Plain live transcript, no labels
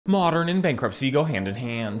Modern and bankruptcy go hand in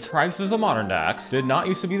hand. Prices of modern decks did not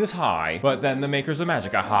used to be this high, but then the makers of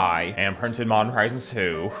Magic got high, and printed modern prices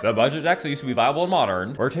too. The budget decks that used to be viable in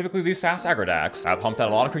modern were typically these fast aggro decks that pumped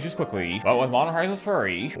out a lot of creatures quickly, but with modern prices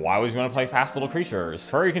furry, why would you want to play fast little creatures?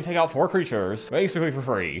 Furry can take out 4 creatures, basically for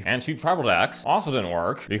free, and cheap tribal decks also didn't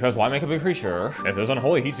work, because why make a big creature if those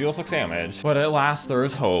unholy heats deal 6 damage? But at last there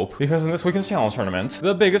is hope, because in this weekend's challenge tournament,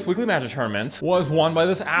 the biggest weekly Magic tournament, was won by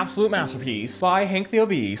this absolute masterpiece by Hank the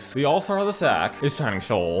Obese. The all-star of this deck is Shining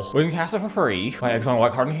Shoal. We can cast it for free by exiling a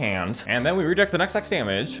white card in hand, and then we redirect the next X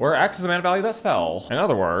damage, where X is the mana value of that spell. In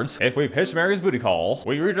other words, if we pitch Emeria's Booty Call,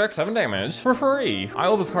 we redirect 7 damage for free. I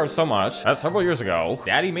love this card so much that several years ago,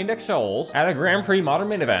 Daddy main deck Shoal at a Grand Prix modern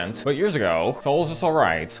main event, but years ago, Shoal was just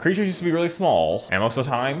alright. Creatures used to be really small, and most of the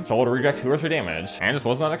time, Shoal would redirect 2 or 3 damage, and just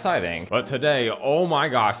wasn't that exciting. But today, oh my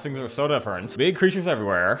gosh, things are so different. Big creatures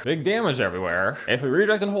everywhere, big damage everywhere. If we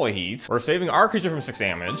redirect Unholy Heat, we're saving our creature from 6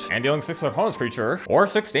 damage, and dealing 6 to our opponent's creature, or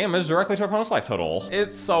 6 damage directly to our opponent's life total.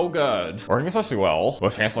 It's so good. Working especially well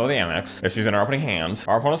with Chancellor of the Annex. If she's in our opening hand,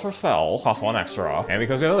 our opponent's first spell costs 1 extra, and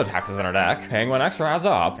because we have other taxes in our deck, paying 1 extra adds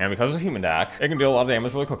up, and because it's a human deck, it can deal a lot of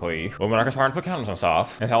damage really quickly. Luminarch Aspirant put counters on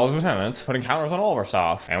stuff, and Thalia's Lieutenant putting counters on all of our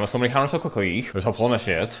stuff, and with so many counters so quickly, there's hopeful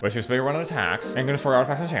initiate, which is bigger run of attacks, and can destroy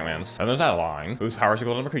artifacts and enchantments. And there's Adeline, whose power is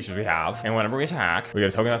equal to the number of creatures we have, and whenever we attack, we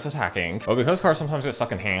get a token that's attacking. But because cards sometimes get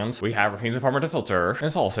stuck in hand, we have Raffine's Informant to filter,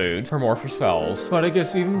 and Solitude for more for spells. But it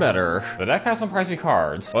gets even better. The deck has some pricey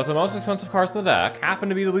cards, but the most expensive cards in the deck happen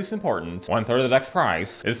to be the least important. 1/3 of the deck's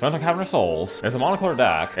price is spent on Cathar Souls. It's a monocolor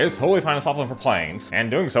deck. It's totally fine to swap them for planes,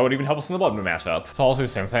 and doing so would even help us in the Blood Moon matchup. Solitude,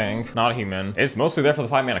 same thing, not a human. It's mostly there for the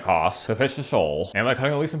 5 mana cost to pitch to Shoal, and by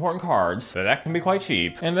cutting the least important cards, the deck can be quite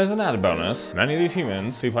cheap. And as an added bonus, many of these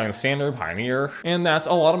humans be playing Standard, Pioneer, and that's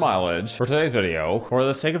a lot of mileage. For today's video, for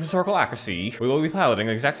the sake of historical accuracy, we will be piloting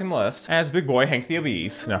the exact same list as big boy Hank the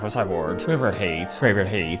Obese. Now for sideboard, we have Red Hate, Graveyard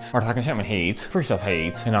Hate, Artifact Enchantment Hate, Free Stuff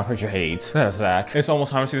Hate, and now Creature Hate. That is the deck. It's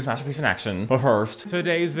almost time to see this masterpiece in action. But first,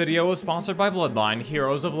 today's video is sponsored by Bloodline,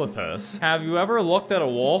 Heroes of Lithus. Have you ever looked at a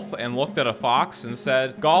wolf and looked at a fox and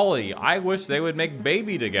said, golly, I wish they would make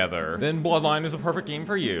baby together? Then Bloodline is a perfect game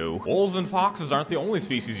for you. Wolves and foxes aren't the only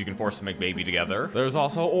species you can force to make baby together. There's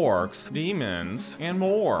also orcs, demons, and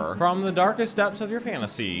more. From the darkest depths of your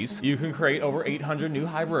fantasies, you can create over 800 new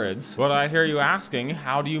hybrids. But I hear you asking,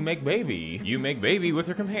 how do you make baby? You make baby with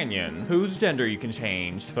your companion, whose gender you can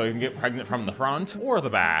change, so you can get pregnant from the front or the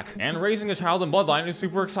back. And raising a child in Bloodline is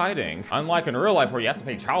super exciting. Unlike in real life where you have to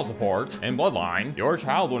pay child support, in Bloodline, your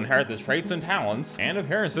child will inherit the traits and talents and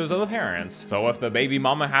appearances of the parents. So if the baby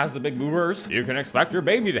mama has the big boobers, you can expect your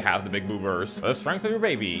baby to have the big boobers. The strength of your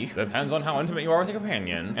baby depends on how intimate you are with your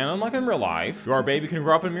companion, and unlike in real life, your baby can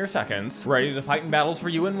grow up in mere seconds, ready to fight in battles for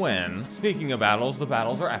you and win. Speaking of battles, the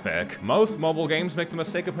battles are epic. Most mobile games make the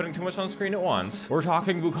mistake of putting too much on screen at once. We're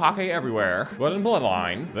talking bukkake everywhere, but in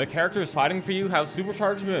Bloodline, the characters fighting for you have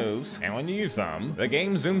supercharged moves, and when you use them, the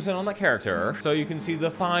game zooms in on that character, so you can see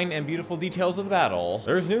the fine and beautiful details of the battle.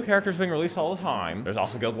 There's new characters being released all the time. There's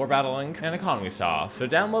also Guild War battling and economy stuff. To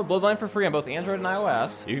download Bloodline for free on both Android and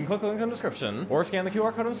iOS, you can click the link in the description, or scan the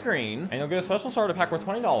QR code on screen, and you'll get a special starter pack worth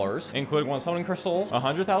 $20, including 1 summoning crystal,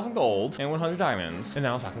 100,000 gold, and 100 diamonds. And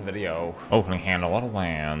now let's back to the video. Opening hand, a lot of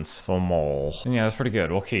lands, so mole. And yeah, that's pretty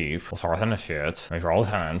good. We'll keep. We'll start with Initiate. Make draw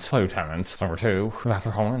Lieutenant, play Lieutenant. Number 2, back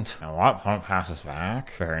your opponent. And what? Opponent passes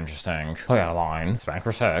back. Very interesting. Play Adeline. Spank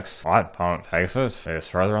for 6. What? Opponent takes it. They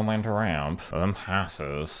destroy their own land to ramp. Then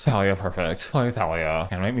passes. Thalia, perfect. Play Thalia.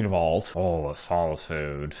 And make Mutavault. Oh, a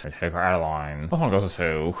Solitude. They take our Adeline. Opponent goes to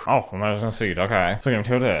 2. Oh, I'm not gonna see it. Okay. So game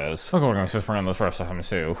 2 it is. We'll go against this Fernando's first time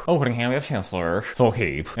 2. Opening hand, we have Chancellor. So we'll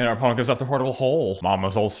keep. And our opponent gives up the portable hole.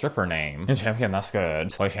 Mama's old stripper name. And champion, that's good.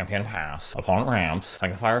 Play champion, pass. Opponent ramps.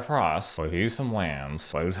 Take a fire for us. We use some lands.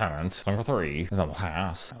 Play Lieutenant. Swing for 3. And then we'll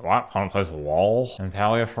pass. What? Opponent plays a wall. And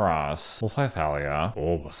Thalia for us. We'll play Thalia.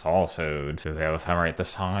 Oh, with Solitude. Do they have Emeria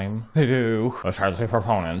this time? They do. Let's try to play for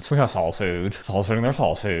opponents. We have Solitude. Solitude their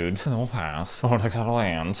Solitude. And then we'll pass. Opponent takes out a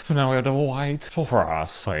land. So now we have double white. Soul for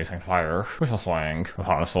us. Play Tank Fire. We shall swing.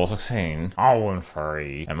 Opponent soul 16. Oh, and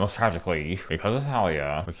furry. And most tragically, because of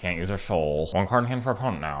Thalia, we can't use our soul. 1 card in hand for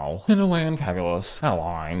opponent now. And a land, fabulous.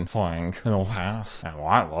 Adeline, swing. And then we'll pass. And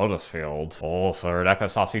what? Lotus Field. Oh, so our deck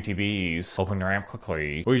that stops UTBs. Hoping to ramp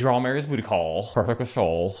quickly. We draw Emeria's Booty Call. Perfect with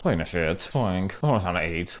Shoal. Play Initiate. Swing. Opponent's down to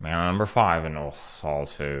 8. Mana number 5 and oh,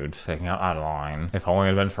 Solitude. Taking out Adeline. If only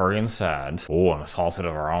it had been furry instead. Oh, and a Solitude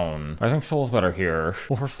of our own. I think Shoal's better here.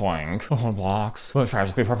 Well, for swing. Opponent blocks. But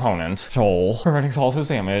tragically for opponent. Shoal. Preventing Solitude's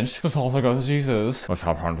damage. So Solitude goes to Jesus. What's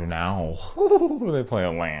our opponent do now? Ooh, they play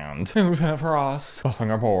a land. And Lieutenant for us.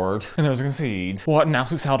 Buffing our board. And there's a concede. What an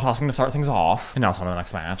absolute salad tossing to start things off. off. And now it's on to the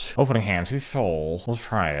next match. Opening hand, 2 Shoal. Let's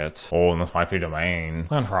try it. Oh, and this might be Domain.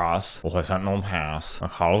 Land Frost. We'll play Sentinel and pass.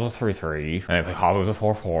 Coddle's a 3-3. And they play Coddle's a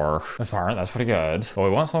 4-4. Aspirant, that's pretty good. But we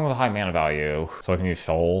want something with a high mana value. So we can use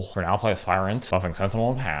Shoal. For now, play Aspirant, buffing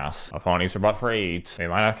Sentinel and pass. Opponent needs their butt for 8. They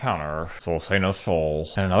might have counter. So we'll say no Shoal.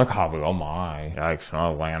 And another Kavu, oh my. Yikes,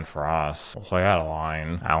 another land for us. We'll play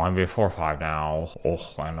Adeline. Adeline be a 4-5 now.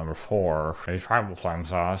 Oh, land number 4. They Tribal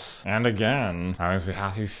Flames us. And again, that means we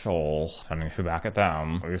have to use Shoal. Sending 2 back at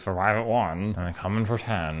them. We survive at 1. And then come in for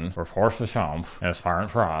 10. We're forced to jump. And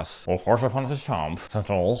Aspirant for us. We'll force our opponent to jump.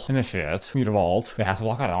 Sentinel, Initiate, Mutavault. They have to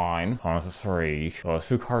block Adeline. Opponent to 3. So there's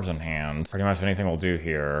 2 cards in hand. Pretty much anything we'll do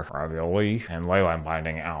here. Ravioli and Leyline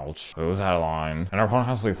Binding. Ouch. It was Adeline. And our opponent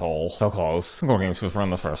has lethal. So close. I'm going game 2 for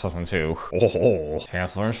this first lesson 2. Oh,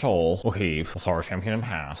 Chancellor and Shoal. We'll keep. We'll start Champion and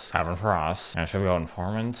pass. Tavern for us. And should we go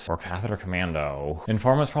Informant or Cathar or Commando?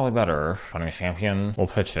 Informant's probably better. Putting a champion. We'll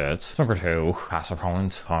pitch it. Number 2. Pass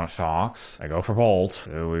opponent. Opponent shocks. They go for Bolt.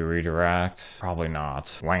 Do we redirect? Probably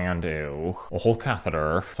not. Land do. We'll hold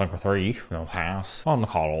Catheter. Flank for 3. We'll pass. On the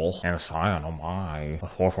Coddle. And a Scion. Oh my. A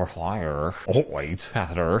 4-4 flyer. Oh wait.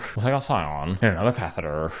 Catheter. We'll take out Scion. And another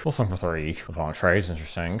Catheter. We'll flank for 3. Opponent trades.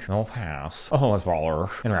 Interesting. And we'll pass. Oh, let's Brawler.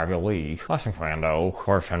 And Ravioli. Flashing Commando.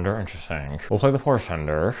 Forest Tender. Interesting. We'll play the Forest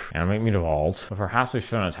Tender. And make Mutavault. But perhaps we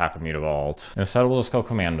shouldn't attack with Mutavault. Instead, we'll just go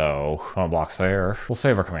Commando. Opponent blocks there. We'll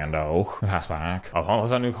save our Commando. And pass back. Opponent has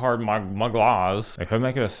that new card, Muglaws. They could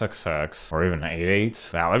make it a 6-6. Or even an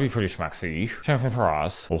 8-8. That would be pretty schmexy. Champion for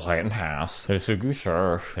us. We'll play it and pass. Hitsugu,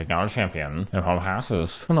 sure. Take down a champion. And opponent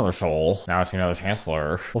passes. Another Shoal. Now I see another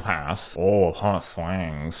Chancellor. We'll pass. Oh, opponent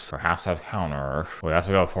swings. Perhaps have counter. We have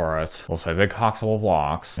to go for it. We'll say big coxable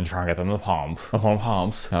blocks. And try and get them to pump. Opponent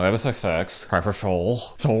pumps. Now they have a 6-6. Try for Shoal.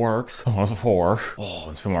 Shoal works. Opponent's a 4. Oh,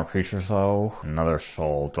 and 2 more creatures though. Another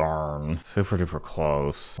Shoal. Darn. Super duper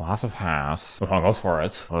close. We'll have to pass. Opponent goes for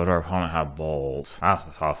it. But our opponent have Bolt. That's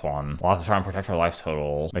a tough one. We'll have to try and protect our life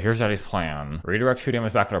total. But here's Eddie's plan. Redirect 2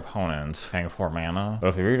 damage back at our opponent, paying 4 mana. But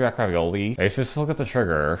if we redirect Ravioli, they should still get the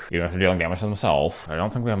trigger, even if they're dealing damage to themselves. I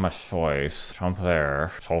don't think we have much choice. Jump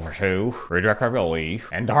there. Shoal for 2. Redirect Ravioli.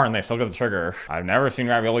 And darn, they still get the trigger. I've never seen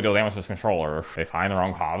Ravioli deal damage to his controller. They find the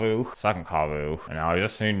wrong Kavu. Second Kavu. And now I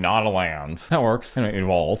just need not a land. That works. And it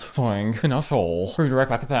Vault. Swing. And now Shoal. Redirect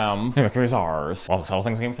back at them. And victory is ours. We'll have to settle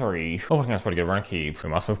things in game 3. Oh, I think that's pretty good. We're gonna keep. We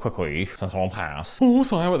must move quickly. Since we'll pass. Oh,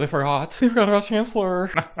 sorry what they forgot. They forgot about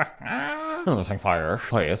Chancellor. Another Sanctifier.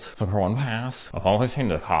 Play it. So for 1 pass. Opponent is chained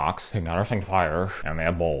to the Cox. Taking out our Sanctifier. And they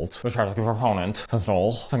have Bolt. Let's try to give our opponent.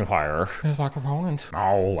 Sentinel. Sanctifier. Here's back opponent.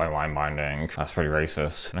 Oh, Line Binding. That's pretty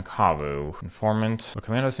racist. And a Kavu. Informant. The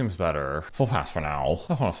Commando seems better. Full pass for now.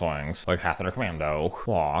 Opponent swings. Like Catheter Commando.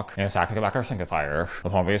 Block. And attack to get back our Sanctifier.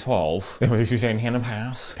 Opponent be a 12. Then we use chain hand and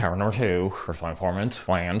pass. Cavern number 2. First line Informant.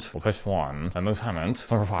 Land. We'll pitch 1. Then Lieutenant.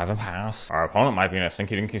 Number 5 and pass. Our opponent might be in a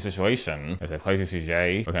stinky dinky situation. If they play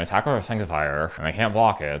UCJ, we can attack our Sanctifier, and they can't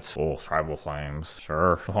block it. Oh, Tribal Flames.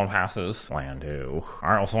 Sure. Opponent passes. Land do.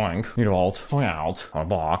 Alright, we'll swing. Mutavault. Swing out. Opponent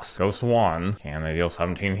blocks. Goes to 1. Can they deal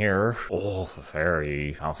 17 here? Oh, the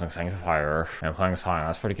Fairy. Bouncing Sanctifier. And playing Sign.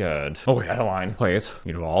 That's pretty good. Oh, wait, Adeline. Play it.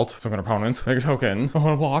 Mutavault. Swing an opponent. Make a token.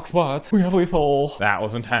 Opponent blocks, but we have lethal. That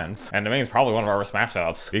was intense. And Domain is probably one of our worst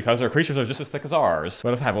matchups, because their creatures are just as thick as ours.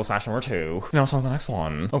 But if we'll smash number 2. Now it's on the next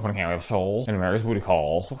one. Opening hand, we have Shoal. And Emeria's Booty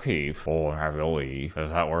Call. We'll keep. Oh, and Ravioli.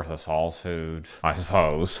 Is that worth a Solitude? I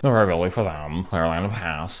suppose. No Ravioli for them. Player land and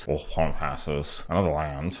pass. Oh, opponent passes. Another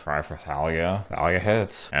land. Try for Thalia. Thalia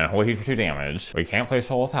hits. And Holy Heat for 2 damage. We can't play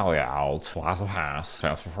Shoal with Thalia out. We'll have to pass.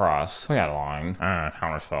 Chancellor for us. Play Adeline.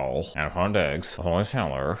 Counterspell. And opponent digs. Opponent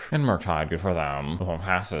Chandler. And Murktide. Good for them. Opponent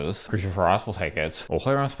passes. Creature for us. We'll take it. We'll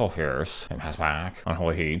play around Spell Pierce. And pass back.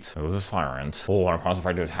 Unholy Heat. It was a Tyrant. Oh, our opponent's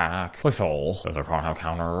afraid to attack. Play Shoal. Does our opponent have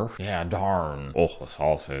counter? Yeah, darn. Oh, the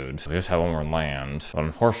Solitude. We just have 1 more land. But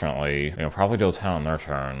unfortunately, they'll probably deal 10 on their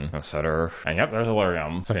turn. Consider. And yep, there's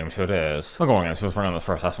Delirium. So game 2 it is. We're going against this run on this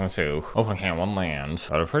first estimate 2. Opening hand, 1 land.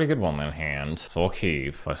 But a pretty good 1 land hand. So we'll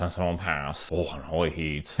keep. Play Sentinel and pass. Oh, Unholy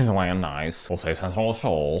Heat. And land nice. We'll say Sentinel with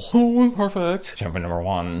Shoal. Oh, perfect. Champion number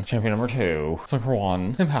 1. Champion number 2. Swing for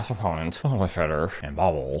 1. And pass opponent. Oh, with Shredder. And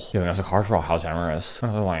Bubble. Giving us a card draw. How generous.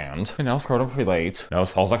 Another land. And now Scrotum Prelate. No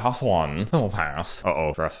spells that cost 1. Then we'll pass.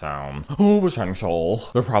 Uh-oh, dress down. Oh, we're Shining Shoal.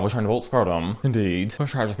 They're probably trying to bolt Scrotum. Indeed. We're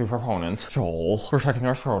tragically for opponent. opponent. Shoal, protecting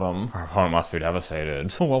our scrotum. Our opponent must be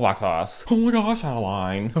devastated. Oh, well, back to us. Oh my gosh,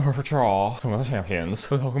 Adeline. The perfect draw. Some of the champions.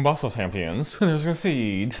 The token buffs of champions. And there's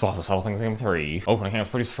Concede. We'll have to settle things in game 3. Opening hand's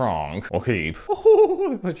pretty strong. We'll keep. Oh,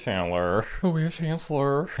 they played Chandler. Oh, we have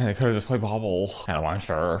Chancellor. And they could have just played Bobble. Adeline,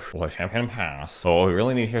 sure. We'll play champion and pass. So what we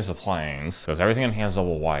really need here is the plains. Because everything in hand's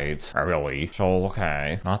double white. Really. Shoal,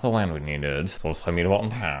 okay. Not the land we needed. So let's play Mutavault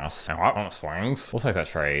and pass. And what? On swings? We'll take that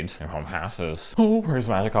trade. And home passes. Oh, praise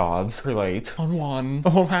magic odds. Pretty late. On 1.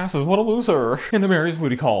 Home passes. What a loser. And Emeria's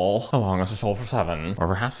booty call. Allowing us to shoal for 7. Or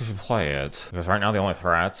perhaps we should play it. Because right now the only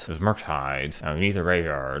threat is Murktide. And we need the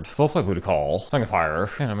graveyard. So we'll play booty call. Second fire.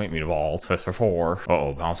 And I make Mutavault. Fist for 4.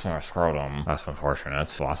 Uh-oh, bouncing our scrotum. That's unfortunate.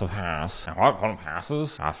 So lots of pass. And what? Opponent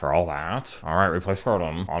passes? After all that? Alright, replay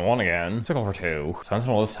scrotum. On 1 again. Tickle for 2.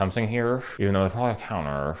 Sentinel is tempting here. Even though they probably have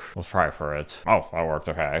counter. Let's try for it. Oh, that worked.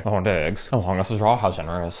 Okay. Oh, digs. Allowing us to draw. How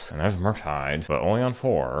generous. And there's Murktide. But only on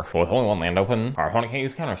 4. But with only 1 land open, our opponent can't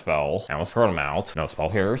use counterspell. And we'll scrotum out. No spell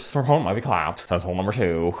pierce. So our opponent might be clapped. Sentinel number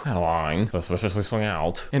 2. Adeline. Suspiciously swing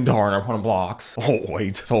out. And darn, our opponent blocks. Oh,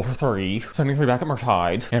 wait. Shoal for 3. Sending 3 back at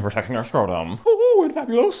Murktide. And protecting our scrotum. Oh, and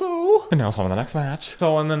fabuloso. And now it's on to the next match.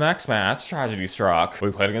 So in the next match, tragedy struck.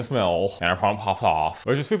 We played against Mill. And our opponent popped off.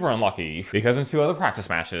 Which is super unlucky. Because in 2 other practice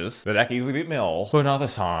matches, the deck easily beat Mill. But not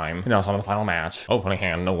this time. And now it's on to the final match. Opening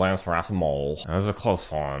hand, no lands for Wrath of Mole. And this is a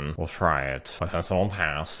close one. We'll try it. My Sentinel and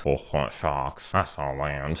pass. Full opponent shocks. That's not a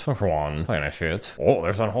land. Number 1. Play initiate. Oh,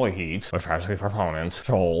 there's Unholy Heat. But tragically for opponent.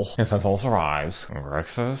 Shoal. And Sentinel survives. And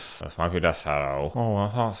Grixis. This might be Death Shadow. Oh, I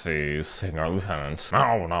thought sees. Taking our lieutenant.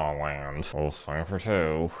 No, not a land. We'll swing for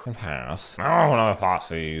 2. And pass. No, another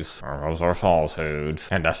Thoughtseize. Or Rosar Solitude.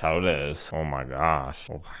 And Death Shadow it is. Oh my gosh.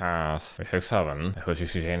 We'll pass. We take 7. They put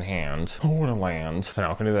UCJ in hand. Oh, and a land. So now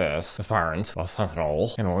we can do this. Aspirant. Buff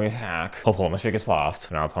Sentinel. And when we attack, hopefully Initiate gets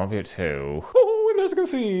buffed. Now opponent be at 2. Oh, and there's a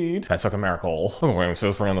Concede. That took a miracle. Oh, we're going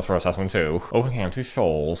to bring on this for assessment too. Open hand, 2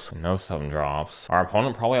 shoals. No 7 drops. Our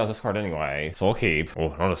opponent probably has this card anyway. So we'll keep.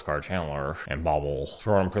 Oh, no discard Chandler. And Bobble.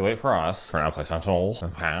 Throw them pretty late for us. We're now play Sentinel.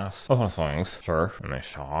 And pass. Opponent swings. Sure. And they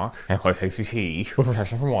shock. And play takes CT. With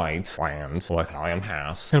protection from white. Land. We'll let Thalia and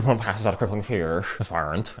pass. And opponent passes out of crippling fear.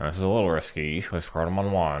 Aspirant. And this is a little risky. We scored him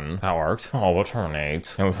on 1. That worked. Oh, we'll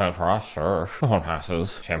terminate. And lieutenant for us. Sure. Opponent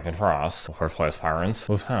passes. Champion for us. We'll first play Aspirant.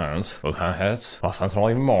 Lieutenant. Lieutenant hits. Buff Sentinel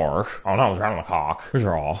even more. Oh no, it's right on the cock. We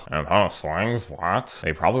draw. And opponent swings. What?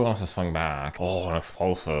 They probably want us to swing back. Oh, and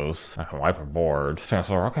explosives. I can wipe our board.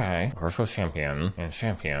 Chancellor, okay. First goes champion. And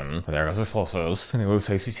champion. But there goes explosives. And they lose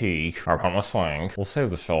ACT. Our opponent must swing. We'll save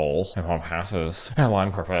the shoal. And opponent passes.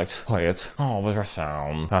 Adeline, perfect. Play it. Oh, the dress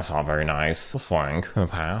down. That's not very nice. We'll swing. And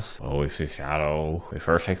pass. Oh, we see Shadow. We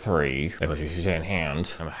first take 3. They put UCJ in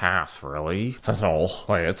hand. And pass, really? Sentinel.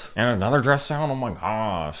 Play it. And another dress down. Oh my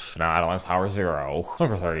gosh. Now Adeline's power 0.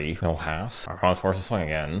 Number 3. They'll pass. Our opponent's forced to swing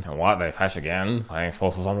again. And what? They fetch again. Playing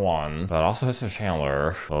explosives on 1. But also hits the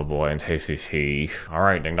Chandler. Oh boy, and TCT.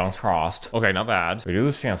 Alright, ding dongs crossed. Okay, not bad. We do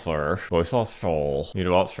this Chancellor. But we still have Shoal.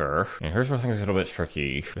 Mutavault, sure. And here's where things get a bit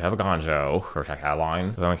tricky. We have a Gonjo for attack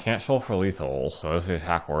Adeline. But then we can't Shoal for lethal. So is the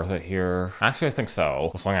attack worth it here? Actually, I think so.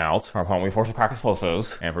 We'll swing out. Our opponent will be forced to crack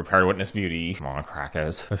explosives. And prepare to witness beauty. Come on, crack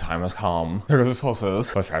it. The time has come. There goes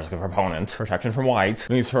explosives. But tragically for opponent. Protection from white.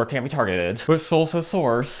 Means turret can't be targeted. But Shoal says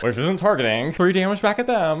source. Which isn't targeting. 3 damage back at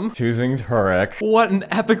them. Choosing turret. What an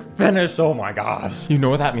epic finish. Oh my gosh. You know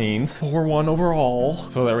what that means. 4-1 overall.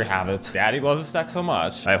 So there we have it. Daddy loves this deck so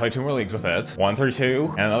much. I played 2 more leagues with it.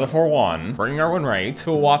 1-3-2 and another 4-1. Bringing our win rate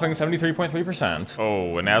to a whopping 73.3%.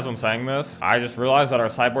 Oh, and as I'm saying this, I just realized that our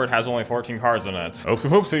sideboard has only 14 cards in it. Oopsie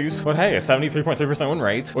poopsies. But hey, a 73.3% win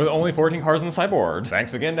rate with only 14 cards in the sideboard.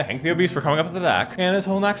 Thanks again to Hank the Obese for coming up with the deck. And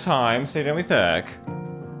until next time, stay damn thick.